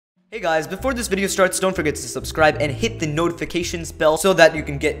Hey guys, before this video starts, don't forget to subscribe and hit the notifications bell so that you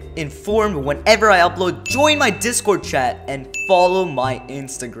can get informed whenever I upload. Join my Discord chat and follow my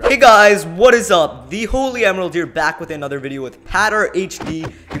Instagram. Hey guys, what is up? The Holy Emerald here, back with another video with Bedrock HD.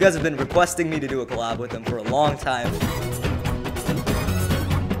 You guys have been requesting me to do a collab with him for a long time.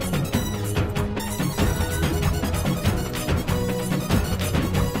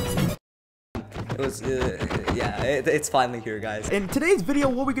 It's finally here, guys. In today's video,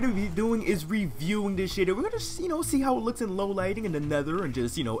 what we're gonna be doing is reviewing this shader. We're gonna see how it looks in low lighting in the nether and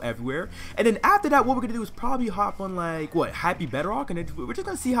just everywhere. And then after that, what we're gonna do is probably hop on like Happy Bedrock, and we're just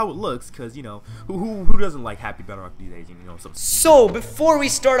gonna see how it looks, because who doesn't like Happy Bedrock these days? So before we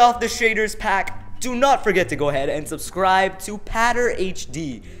start off the shaders pack, do not forget to go ahead and subscribe to Bedrock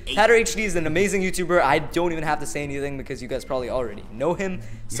HD. Bedrock HD is an amazing YouTuber. I don't even have to say anything because you guys probably already know him.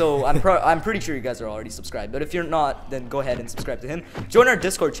 So I'm pretty sure you guys are already subscribed. But if you're not, then go ahead and subscribe to him. Join our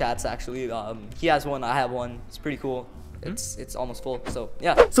Discord chats, actually. He has one, I have one. It's pretty cool. It's almost full, so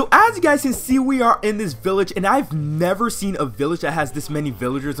yeah. So as you guys can see, we are in this village, and I've never seen a village that has this many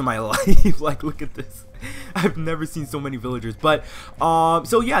villagers in my life. Like, look at this. I've never seen so many villagers. But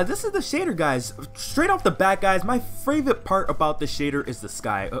so yeah, this is the shader, guys. Straight off the bat, guys, my favorite part about the shader is the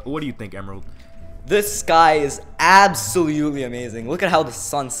sky. What do you think, Emerald? This sky is absolutely amazing. Look at how the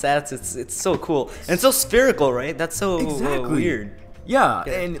sun sets. It's so cool, and it's so spherical, right? That's so weird. Yeah,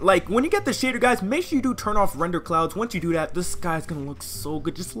 and like when you get the shader, guys, make sure you do turn off render clouds. Once you do that, the sky's gonna look so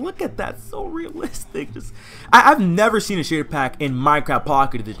good. Just look at that, so realistic. I've never seen a shader pack in Minecraft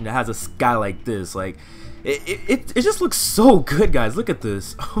Pocket Edition that has a sky like this. Like it just looks so good, guys. Look at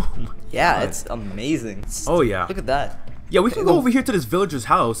this. Oh my God. It's amazing. Oh yeah, look at that. Yeah, we can go over here to this villager's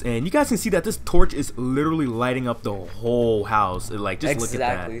house, and you guys can see that this torch is literally lighting up the whole house. Like, just look at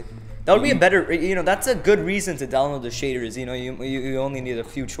that. That would be a better, that's a good reason to download the shaders. You only need a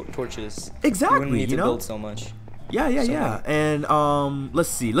few torches. Exactly. You wouldn't need to build so much. Yeah. And let's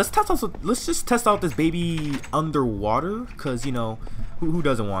see. Let's just test out this baby underwater, because who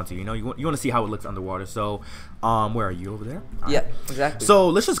doesn't want to? You want to see how it looks underwater. So, where are you, over there? Yeah, exactly. So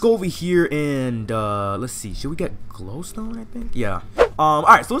let's just go over here and let's see. Should we get glowstone? I think. Yeah. All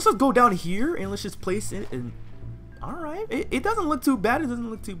right. So let's just go down here and let's just place it in. All right, it doesn't look too bad. It doesn't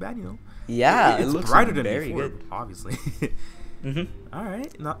look too bad, Yeah, it's it looks brighter than very before, good, obviously. All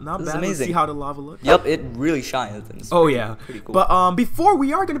right, not bad. Amazing. Let's see how the lava looks. Yep, it really shines. Pretty cool. But before,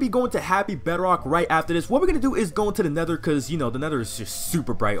 we are gonna be going to Happy Bedrock right after this. What we're gonna do is go into the nether, because the nether is just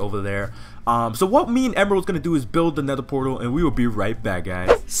super bright over there. So what me and Emerald's gonna do is build the nether portal, and we will be right back,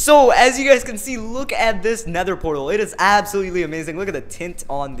 guys. So as you guys can see, look at this nether portal. It is absolutely amazing. Look at the tint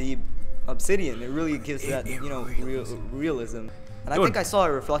on the obsidian. It really gives that realism. And I think I saw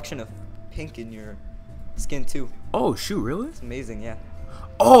a reflection of pink in your skin too. Oh shoot, really? It's amazing. Yeah.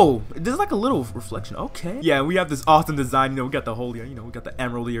 Oh, there's like a little reflection. Okay. Yeah, we have this awesome design. We got the whole, we got the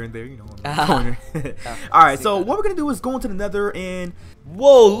emerald here and there, on the corner. All right, so what we're gonna do is go into the nether and.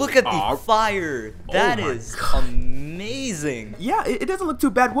 Whoa! Look at the fire. That is amazing. Yeah, it doesn't look too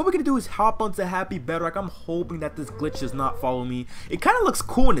bad. What we're gonna do is hop onto Happy Bedrock. I'm hoping that this glitch does not follow me. It kind of looks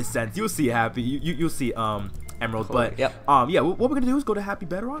cool in a sense. You'll see, Happy. You'll see Emerald. Cool. But yeah, what we're gonna do is go to Happy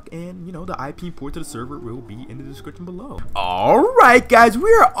Bedrock, and the IP port to the server will be in the description below. All right, guys,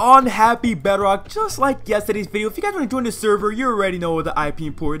 we are on Happy Bedrock, just like yesterday's video. If you guys want to join the server, you already know where the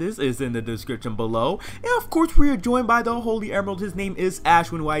IP port is. It's in the description below. And of course, we are joined by the Holy Emerald. His name is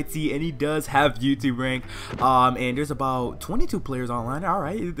Ashwin YT, and he does have YouTube rank. And there's about 22 players online. All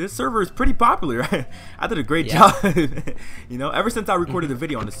right, this server is pretty popular. I did a great job. Ever since I recorded the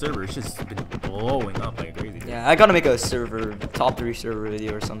video on the server, it's just been blowing up like crazy. Yeah, I gotta make a top 3 server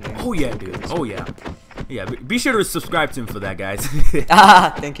video or something. Oh yeah, dude. Oh yeah. Yeah, be sure to subscribe to him for that, guys.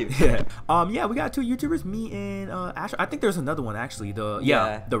 Thank you. Yeah, we got 2 YouTubers, me and Ash. I think there's another one actually.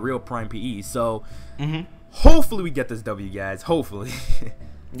 The real Prime PE. So hopefully we get this W, guys. Hopefully.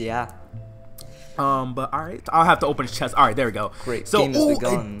 Yeah. But all right, I'll have to open his chest. All right, there we go. Great. So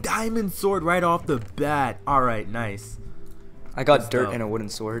a diamond sword right off the bat. All right, nice. I got dirt and a wooden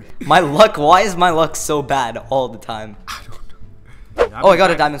sword. My luck. Why is my luck so bad all the time? I don't know. Oh, I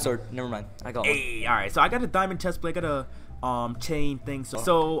got a diamond sword. Never mind. I got one. All right, so I got a diamond chest plate. I got a chain thing.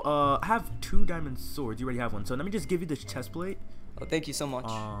 So I have 2 diamond swords. You already have one. So let me just give you this chest plate. Oh, thank you so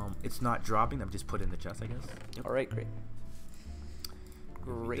much. It's not dropping. Let me just put it in the chest, I guess. Yep. All right, great.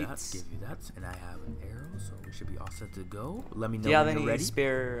 Great. Give you that, and I have an arrow, so we should be all set to go. Let me know. Do you have when any you're ready.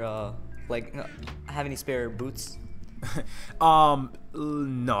 spare have any spare boots?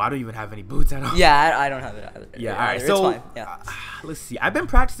 No, I don't even have any boots at all. Yeah, I don't have it either. Yeah, all right. It's So, fine. Yeah. let's see. I've been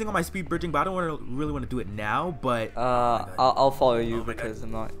practicing on my speed bridging, but I don't really want to do it now. But I'll follow you because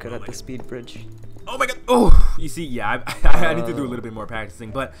I'm not good at the speed bridge. oh my god! Oh, you see, yeah, I need to do a little bit more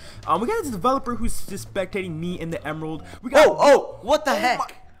practicing. But we got this developer who's just spectating me in the Emerald. We got What the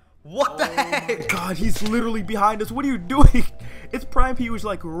heck? What the heck? My god, he's literally behind us. What are you doing? It's Prime P, who's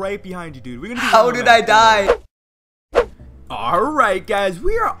like right behind you, dude. We're gonna. How did I die? Alright guys,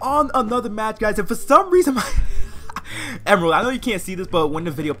 we are on another match, guys, and for some reason my Emerald, I know you can't see this, but when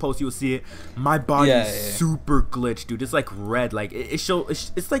the video posts you'll see it. My body is super glitched, dude. It's like red, like it's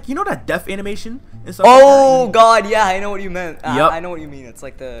like, you know that death animation and stuff Oh like that? god, yeah, I know what you meant. Yep. I know what you mean. It's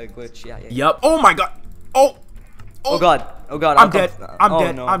like the glitch. Yeah. Yep. Oh my god. Oh god. Oh god. I'm dead. I'm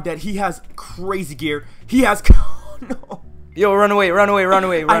dead. No. I'm dead. He has crazy gear. He has no. Yo, run away.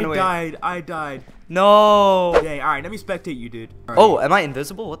 I died. No. Dang, alright, let me spectate you, dude. Right. Oh, am I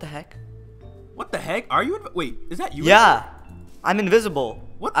invisible? What the heck? What the heck? Are you wait, is that you? Yeah. I'm invisible.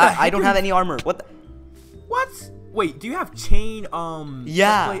 What the heck? I don't have any armor. What? Wait, do you have chain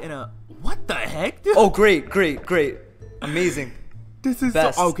yeah. and a what the heck, dude? Oh, great. Amazing. This is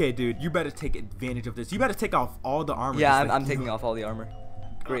best. So, okay, dude. You better take advantage of this. You better take off all the armor. Yeah, I'm taking off all the armor.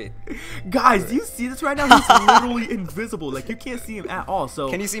 Great. Guys, do you see this right now? He's literally invisible. Like, you can't see him at all. So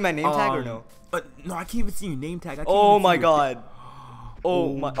can you see my name tag or no? No, I can't even see your name tag. I can't oh even my see god.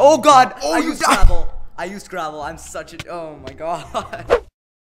 Oh my. Oh god. Oh, I used gravel. I'm such a. Oh my god.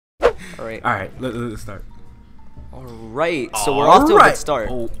 All right. Let's start. All right. So we're off to a good start.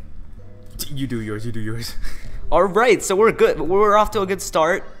 Oh. You do yours. All right. So we're good. We're off to a good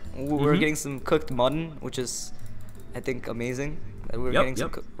start. We're getting some cooked mutton, which is, I think, amazing. We're getting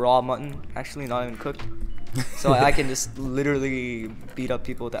some raw mutton, actually not even cooked. So I can just literally beat up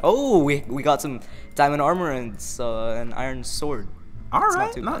people with that. Oh, we got some diamond armor and an iron sword. All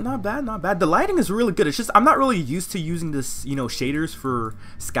right, not bad. The lighting is really good. It's just I'm not really used to using this, shaders for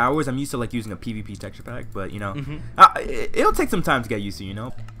Skywars. I'm used to like using a PvP texture pack, but it'll take some time to get used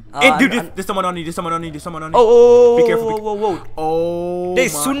to, And dude, there's someone on you. Oh, be careful. Whoa. Oh.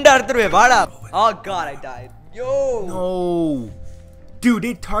 Oh god, I died. Yo. No. Dude,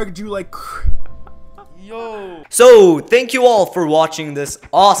 they target you like. Yo. So, thank you all for watching this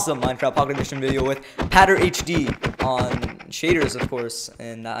awesome Minecraft Pocket Edition video with Patter HD on shaders, of course.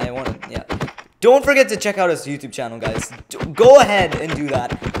 And don't forget to check out his YouTube channel, guys. Go ahead and do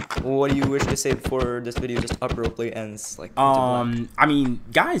that. What do you wish to say before this video just abruptly ends? Like, I mean,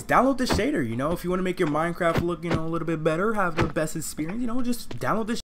 guys, download this shader. If you want to make your Minecraft look, a little bit better, have the best experience, just download this.